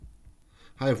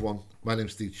Hi everyone, my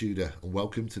name's Steve Tudor and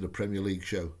welcome to the Premier League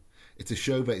show. It's a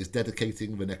show that is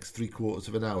dedicating the next 3/4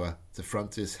 of an hour to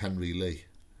Francis Henry Lee.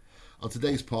 On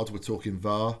today's pod we're talking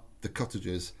VAR, the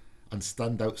cottagers and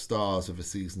standout stars of the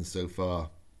season so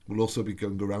far. We'll also be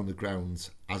going around the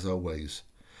grounds as always.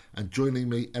 And joining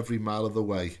me every mile of the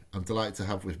way, I'm delighted to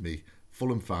have with me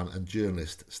Fulham fan and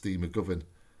journalist Ste McGovern.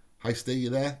 Hi Ste,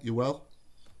 you there? You well?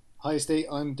 Hi Ste,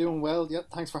 I'm doing well. Yeah,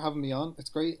 thanks for having me on.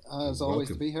 It's great as always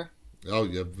to be here. Oh,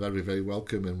 you're very, very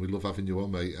welcome, and we love having you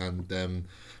on, mate. And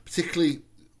particularly,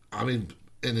 I mean,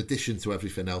 in addition to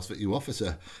everything else that you offer,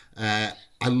 sir, I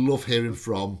love hearing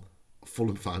from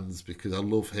Fulham fans because I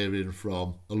love hearing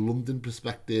from a London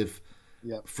perspective,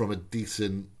 from a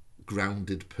decent,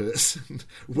 grounded person.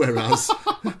 Whereas,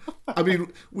 I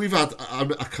mean, we've had, I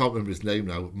can't remember his name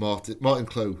now, Martin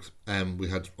Cloak, we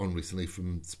had on recently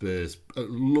from Spurs, a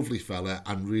lovely fella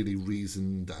and really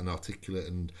reasoned and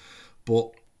articulate,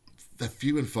 but they're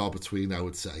few and far between, I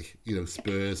would say. You know,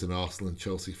 Spurs and Arsenal and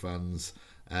Chelsea fans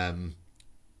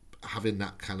having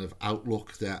that kind of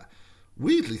outlook that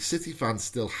weirdly City fans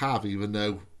still have, even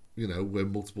though, you know, we're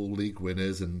multiple league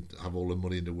winners and have all the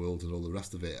money in the world and all the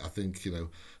rest of it. I think, you know,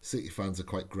 City fans are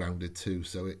quite grounded too,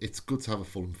 so it's good to have a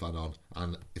Fulham fan on,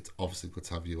 and it's obviously good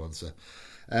to have you on, sir.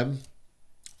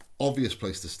 Obvious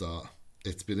place to start.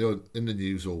 It's been in the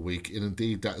news all week, and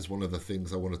indeed that is one of the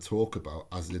things I want to talk about,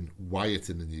 as in why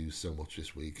it's in the news so much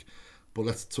this week. But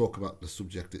let's talk about the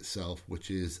subject itself,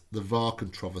 which is the VAR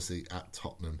controversy at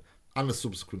Tottenham and the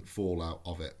subsequent fallout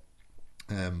of it.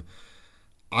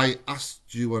 I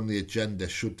asked you on the agenda,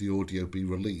 should the audio be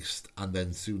released, and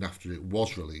then soon after it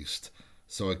was released.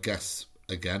 So I guess,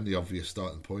 again, the obvious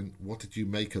starting point, what did you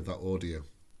make of that audio?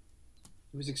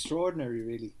 It was extraordinary,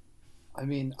 really. I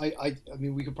mean, I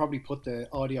mean, we could probably put the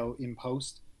audio in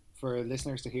post for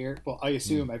listeners to hear, but I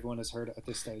assume everyone has heard it at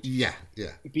this stage. Yeah.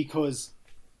 Because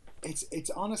it's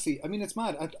honestly, I mean, it's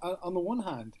mad. On the one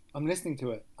hand, I'm listening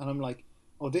to it and I'm like,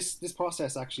 oh, this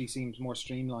process actually seems more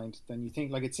streamlined than you think.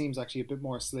 Like, it seems actually a bit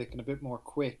more slick and a bit more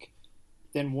quick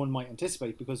than one might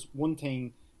anticipate. Because one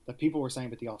thing that people were saying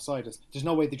about the offside is, there's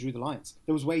no way they drew the lines.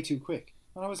 It was way too quick.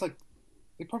 And I was like,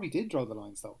 they probably did draw the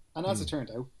lines though. And as it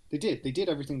turned out, they did. They did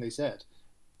everything they said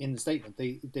in the statement.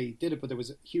 They did it, but there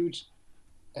was a huge,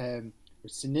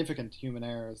 significant human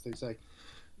error, as they say.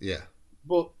 Yeah.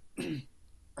 But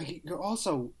you're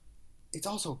also, it's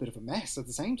also a bit of a mess at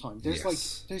the same time.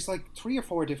 There's like 3 or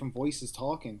 4 different voices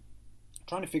talking,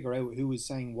 trying to figure out who is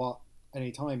saying what at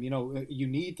any time. You know, you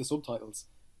need the subtitles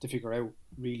to figure out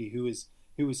really who is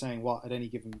saying what at any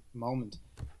given moment,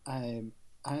 and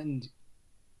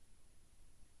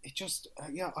it just,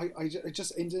 I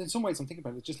just, in some ways I'm thinking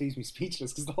about it, it just leaves me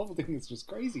speechless because the whole thing is just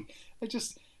crazy. I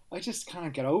just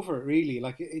can't get over it, really.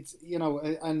 Like, it's, you know,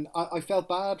 and I felt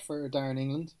bad for Darren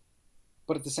England,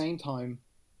 but at the same time,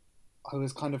 I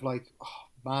was kind of like, oh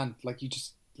man, you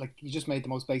just made the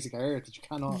most basic error that you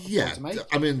cannot afford to make.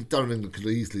 I mean, Darren England could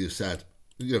easily have said,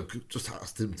 you know, just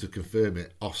asked him to confirm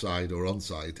it offside or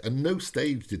onside, and no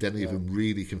stage did any of them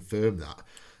really confirm that.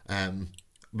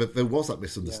 But there was that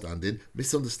misunderstanding. Yeah.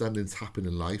 Misunderstandings happen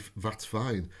in life, that's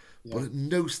fine. Yeah. But at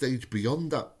no stage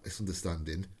beyond that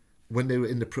misunderstanding, when they were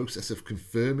in the process of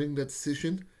confirming their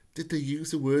decision, did they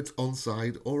use the words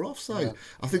onside or offside? Yeah.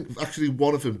 I think actually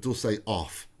one of them does say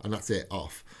off, and that's it,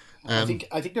 off. I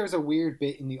think there's a weird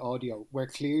bit in the audio where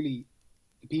clearly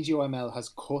the PGOML has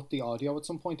cut the audio at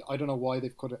some point. I don't know why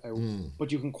they've cut it out,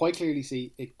 but you can quite clearly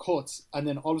see it cuts, and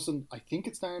then all of a sudden, I think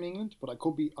it's Darren England, but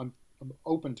I'm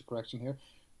open to correction here.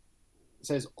 It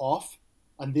says off,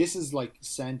 and this is like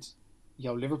sent, you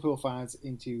know, Liverpool fans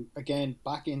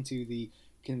back into the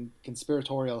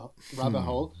conspiratorial rabbit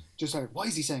hole. Just like, why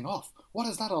is he saying off? What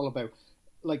is that all about?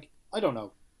 Like, I don't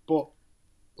know, but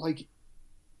like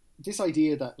this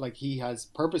idea that like he has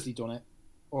purposely done it,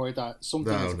 or that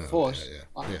something is afoot.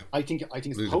 I think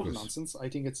it's total nonsense. I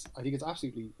think it's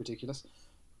absolutely ridiculous.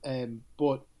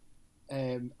 But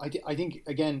I think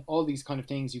again, all these kind of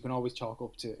things you can always chalk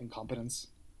up to incompetence,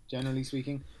 generally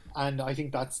speaking, and I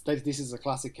think this is a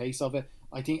classic case of it.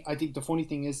 I think the funny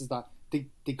thing is that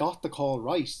they got the call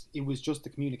right. It was just the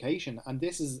communication, and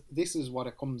this is what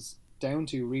it comes down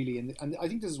to, really. And I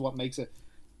think this is what makes it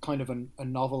kind of a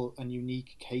novel and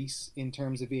unique case in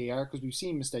terms of VAR, because we've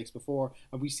seen mistakes before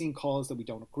and we've seen calls that we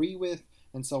don't agree with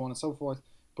and so on and so forth.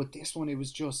 But this one, it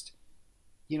was just,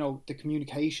 you know, the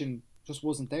communication just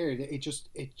wasn't there. It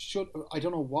should. I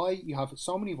don't know why you have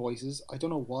so many voices. I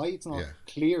don't know why it's not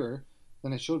clearer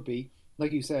than it should be.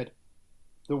 Like you said,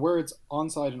 the words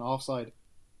onside and offside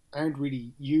aren't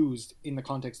really used in the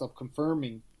context of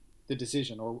confirming the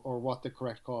decision or what the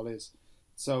correct call is.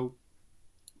 So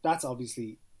that's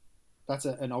obviously that's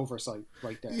an oversight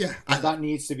right there. Yeah, and that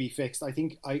needs to be fixed. I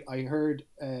think I heard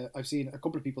I've seen a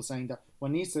couple of people saying that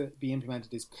what needs to be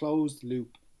implemented is closed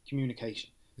loop communication.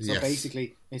 So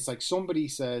basically, it's like somebody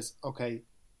says, "Okay,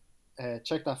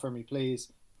 check that for me,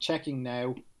 please." Checking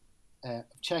now.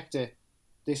 Checked it.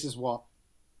 This is what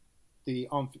the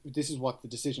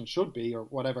decision should be, or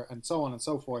whatever, and so on and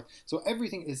so forth. So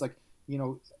everything is like,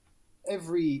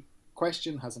 every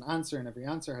question has an answer, and every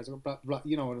answer has a blah blah.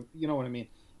 You know what I mean.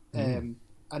 And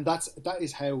that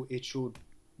is how it should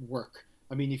work.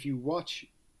 I mean, if you watch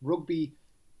rugby,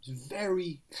 it's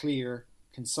very clear,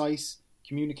 concise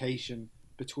communication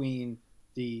between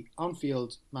the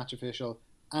on-field match official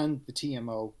and the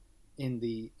TMO in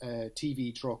the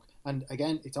TV truck. And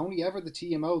again, it's only ever the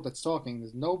TMO that's talking.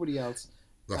 There's nobody else.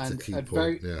 That's a key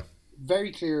point.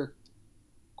 Very clear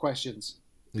questions.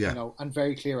 Yeah. And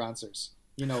very clear answers.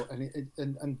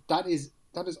 And that is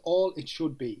all it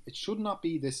should be. It should not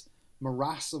be this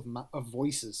morass of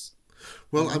voices.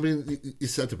 Well, I mean, you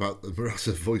said about the morass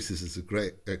of voices is a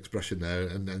great expression there,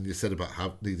 and then you said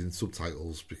about needing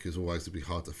subtitles because otherwise it'd be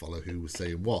hard to follow who was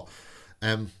saying what.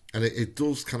 And it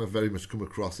does kind of very much come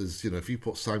across as, if you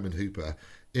put Simon Hooper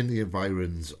in the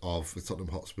environs of the Tottenham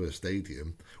Hotspur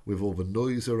Stadium with all the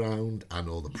noise around and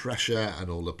all the pressure and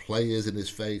all the players in his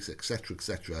face,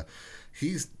 etc.,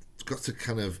 he's got to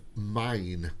kind of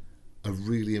mine a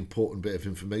really important bit of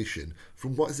information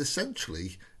from what is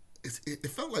essentially, it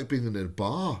felt like being in a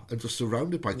bar and just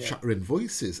surrounded by chattering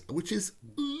voices, which is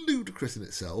ludicrous in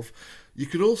itself. You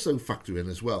could also factor in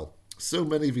as well, so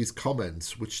many of these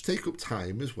comments, which take up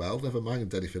time as well, never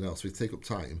mind anything else, they take up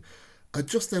time, are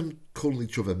just them calling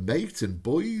each other mate and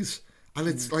boys. And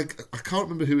it's like, I can't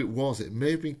remember who it was. It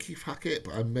may have been Keith Hackett,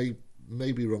 but I may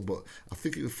be wrong, but I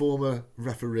think it was a former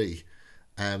referee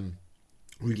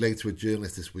relayed to a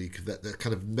journalist this week that the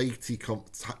kind of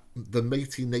the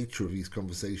matey nature of these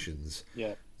conversations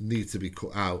need to be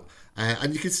cut out.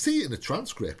 And you can see it in the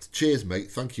transcript. Cheers,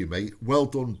 mate. Thank you, mate. Well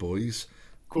done, boys.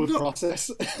 Good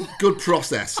process. Good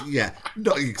process, yeah.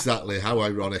 Not exactly, how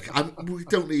ironic. And we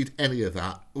don't need any of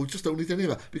that. We just don't need any of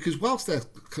that. Because whilst they're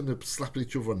kind of slapping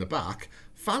each other on the back,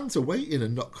 fans are waiting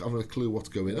and not having a clue what's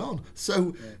going on.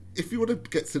 So if you want to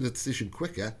get to the decision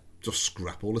quicker, just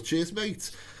scrap all the cheers,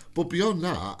 mate. But beyond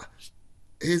that,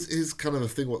 here's kind of a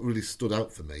thing what really stood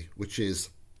out for me, which is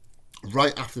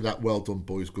right after that well done,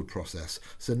 boys, good process.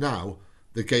 So now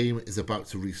the game is about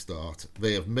to restart.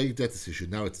 They have made their decision.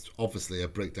 Now it's obviously a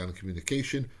breakdown in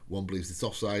communication. One believes it's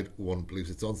offside, one believes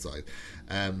it's onside.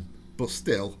 But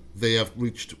still, they have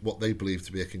reached what they believe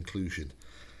to be a conclusion.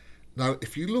 Now,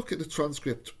 if you look at the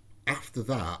transcript after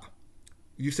that,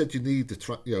 you said you need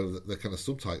the kind of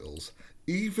subtitles.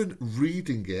 Even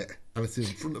reading it, and it's in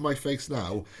front of my face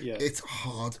now, it's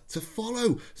hard to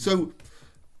follow. So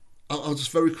I'll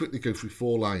just very quickly go through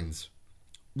 4 lines.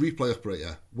 Replay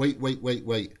operator, wait.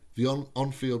 The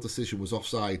on-field decision was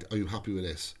offside. Are you happy with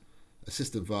this?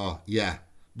 Assistant VAR, yeah.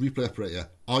 Replay operator,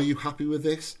 are you happy with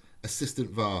this?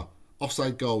 Assistant VAR,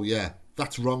 offside goal, yeah.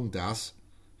 That's wrong, Daz.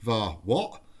 VAR,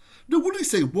 what? No, what did he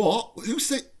say? What? Who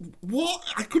said what?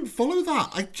 I couldn't follow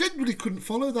that. I genuinely couldn't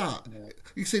follow that. Yeah.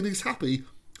 He's saying he's happy.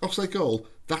 Offside goal.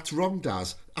 That's wrong,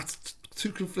 Daz. That's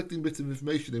 2 conflicting bits of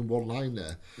information in 1 line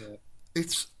there. Yeah.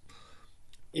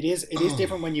 It is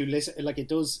different when you listen. Like it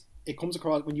comes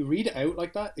across when you read it out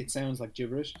like that. It sounds like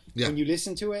gibberish. Yeah. When you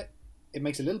listen to it, it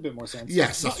makes a little bit more sense.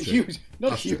 Yes, not huge,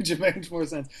 not a huge amount more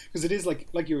sense because it is like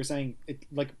you were saying. It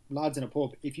like lads in a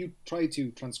pub. If you try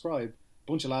to transcribe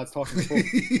a bunch of lads talking in a pub,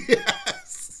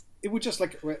 yes, it would just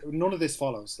like none of this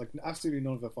follows. Like absolutely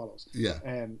none of it follows.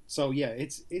 Yeah. So yeah,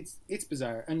 it's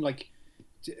bizarre and like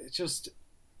just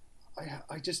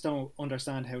I just don't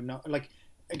understand how not like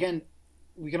again.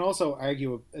 We can also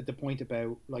argue at the point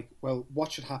about like, well,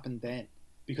 what should happen then?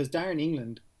 Because Darren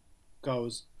England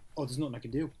goes, "Oh, there's nothing I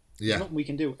can do. There's nothing we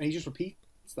can do," and he just repeats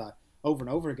that over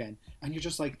and over again. And you're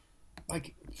just like,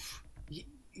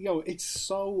 it's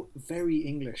so very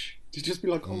English to just be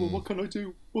like, "Oh, well, what can I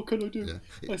do? What can I do?"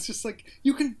 Yeah. It's just like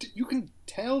you can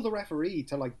tell the referee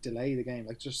to like delay the game,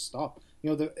 like just stop.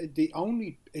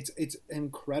 It's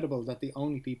incredible that the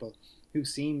only people who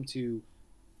seem to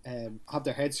have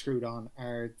their heads screwed on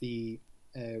are the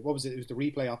what was it? It was the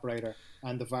replay operator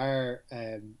and the VAR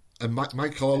and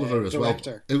Michael Oliver as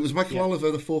director. Well. It was Michael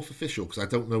Oliver, the 4th official, because I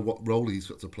don't know what role he's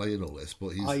got to play in all this,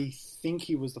 but I think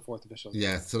he was the 4th official.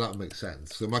 Yeah, so that makes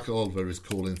sense. So Michael Oliver is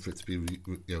calling for it to be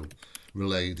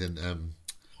relayed and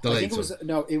delayed. I think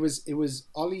it was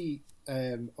Ollie.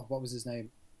 What was his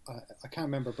name? I can't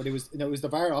remember, but it was the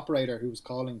VAR operator who was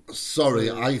calling. Sorry,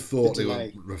 I thought they were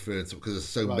delay. referring to, because it's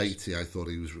so Right. matey, I thought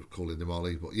he was calling him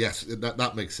Ollie. But yes,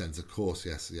 that makes sense, of course,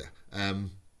 yes, yeah.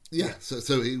 Yeah,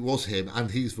 so it was him,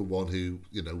 and he's the one who,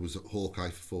 was at Hawkeye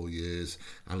for 4 years,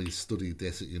 and he's studied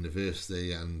this at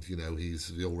university, and, he's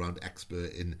the all-round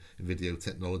expert in video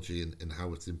technology and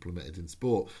how it's implemented in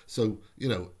sport. So,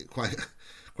 quite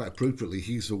appropriately,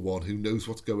 he's the one who knows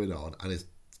what's going on and is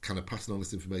kind of passing on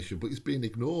this information, but he's being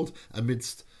ignored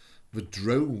amidst the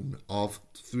drone of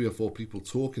 3 or 4 people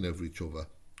talking over each other,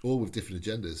 all with different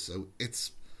agendas. So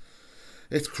it's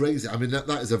crazy. I mean, that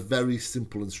is a very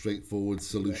simple and straightforward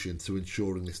solution to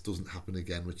ensuring this doesn't happen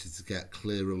again, which is to get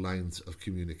clearer lines of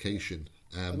communication.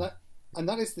 And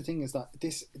that is the thing, is that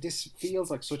this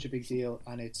feels like such a big deal,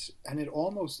 and it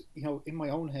almost, in my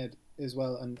own head as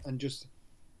well, and just,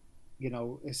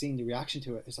 seeing the reaction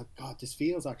to it, it's like, God, this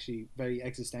feels actually very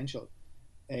existential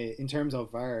in terms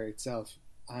of VAR itself.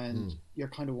 And you're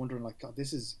kind of wondering, like, God,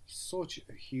 this is such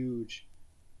a huge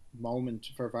moment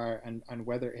for VAR, and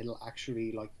whether it'll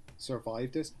actually like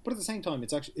survive this. But at the same time,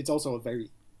 it's also a very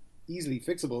easily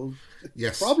fixable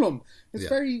problem. It's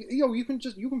very, you can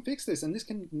fix this, and this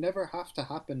can never have to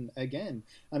happen again.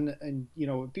 And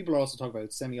people are also talking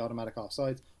about semi-automatic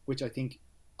offsides, which I think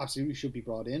absolutely should be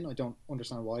brought in. I don't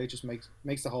understand why. It just makes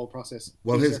the whole process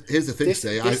easier. Here's the thing. This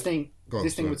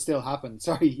thing would still happen.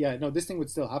 This thing would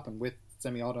still happen with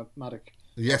semi-automatic.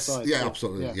 Yes, offsides.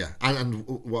 Absolutely, yeah. And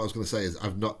what I was going to say is,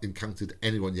 I've not encountered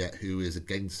anyone yet who is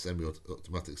against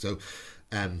semi-automatic. So,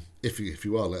 if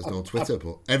you are, let us know on Twitter.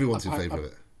 But everyone's in favour of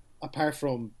it, apart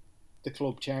from the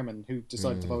club chairman who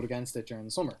decided to vote against it during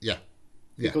the summer. Yeah.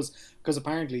 Because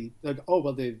apparently, like,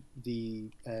 the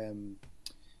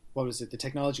what was it? The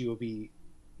technology will be,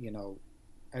 out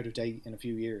of date in a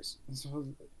few years.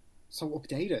 So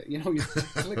update it.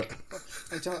 Like,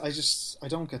 I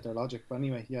don't get their logic. But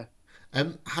anyway, yeah.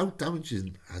 How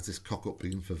damaging has this cock-up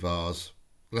been for VAR's,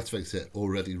 let's face it,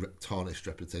 already tarnished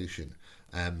reputation?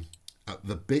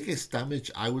 The biggest damage,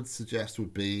 I would suggest,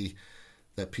 would be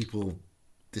that people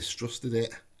distrusted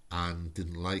it and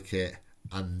didn't like it,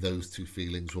 and those two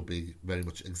feelings will be very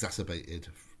much exacerbated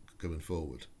going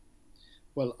forward.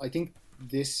 Well, I think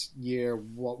this year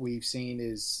what we've seen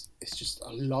is just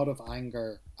a lot of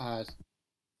anger at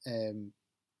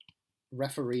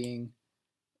refereeing,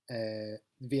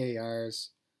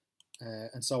 VARs,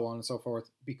 and so on and so forth,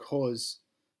 because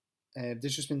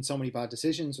there's just been so many bad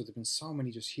decisions, or there've been so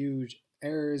many just huge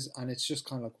errors, and it's just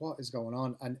kind of like, what is going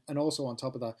on? And also on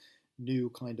top of that, new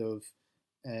kind of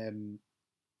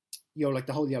like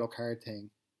the whole yellow card thing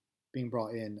being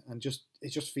brought in, and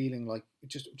it's just feeling like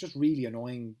just really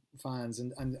annoying fans,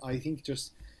 and I think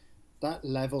just that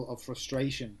level of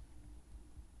frustration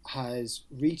has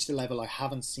reached a level I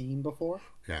haven't seen before.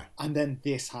 Yeah. And then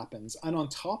this happens, and on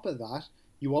top of that,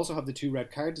 you also have the 2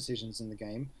 red card decisions in the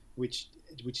game, which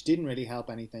didn't really help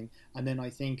anything. And then I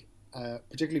think,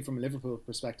 particularly from a Liverpool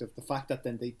perspective, the fact that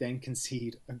they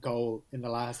concede a goal in the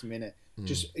last minute,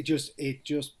 it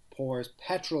just pours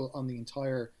petrol on the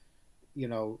entire,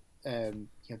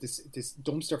 this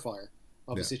dumpster fire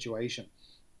of a situation.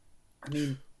 I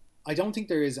mean, I don't think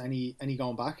there is any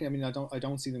going back. I mean, I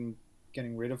don't see them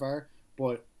getting rid of VAR,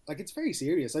 but like, it's very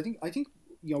serious. I think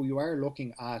you are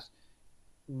looking at,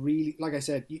 really, like I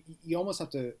said, you almost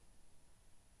have to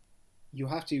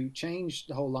change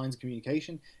the whole lines of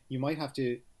communication. You might have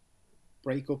to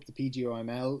break up the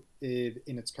PGOML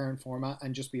in its current format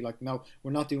and just be like, no,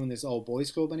 we're not doing this all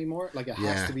boys club anymore. Like, it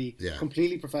has to be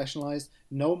completely professionalized.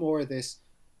 No more of this,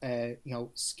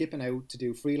 skipping out to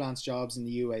do freelance jobs in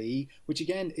the UAE, which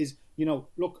again is,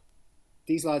 look,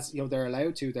 these lads, they're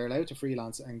allowed to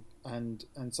freelance and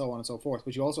so on and so forth.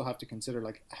 But you also have to consider,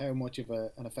 like, how much of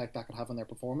an effect that could have on their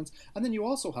performance. And then you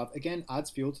also have, again, adds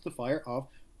fuel to the fire of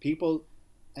people,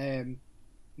 coming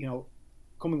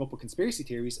up with conspiracy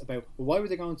theories about, well, why were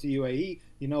they going to the UAE?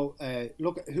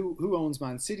 Look at who owns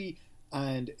Man City.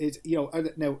 And it's,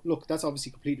 now look, that's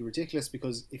obviously completely ridiculous,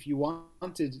 because if you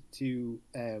wanted to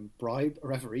bribe a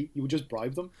referee, you would just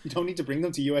bribe them. You don't need to bring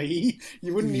them to UAE.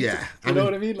 You wouldn't need to, you know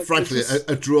what I mean? Like, frankly,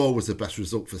 a draw was the best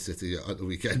result for City at the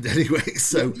weekend anyway,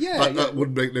 so that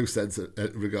wouldn't make no sense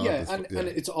regardless. And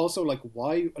it's also like,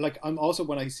 why, like, I'm also,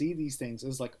 when I see these things,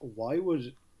 it's like, why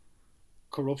would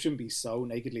corruption be so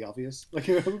nakedly obvious? Like,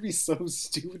 it would be so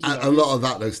stupid. A lot of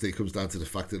that, though, Steve, comes down to the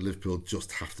fact that Liverpool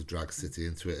just have to drag City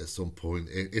into it at some point.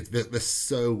 It's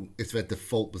their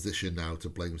default position now to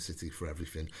blame City for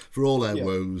everything, for all their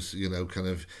woes. Kind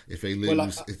of, if they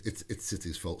lose, it's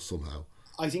City's fault somehow.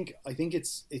 I think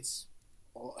it's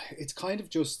kind of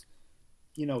just,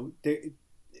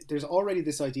 there's already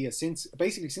this idea since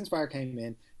VAR came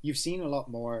in. you've seen a lot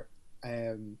more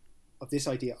of this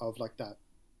idea of like that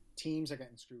teams are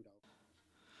getting screwed over.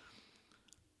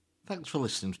 Thanks for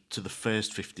listening to the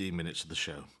first 15 minutes of the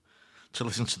show. To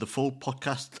listen to the full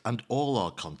podcast and all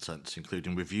our contents,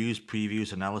 including reviews,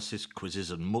 previews, analysis,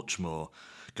 quizzes and much more,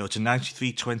 go to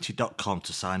 9320.com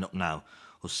to sign up now,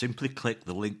 or simply click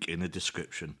the link in the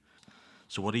description.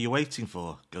 So what are you waiting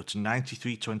for? Go to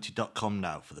 9320.com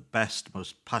now for the best,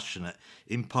 most passionate,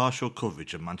 impartial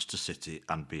coverage of Manchester City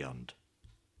and beyond.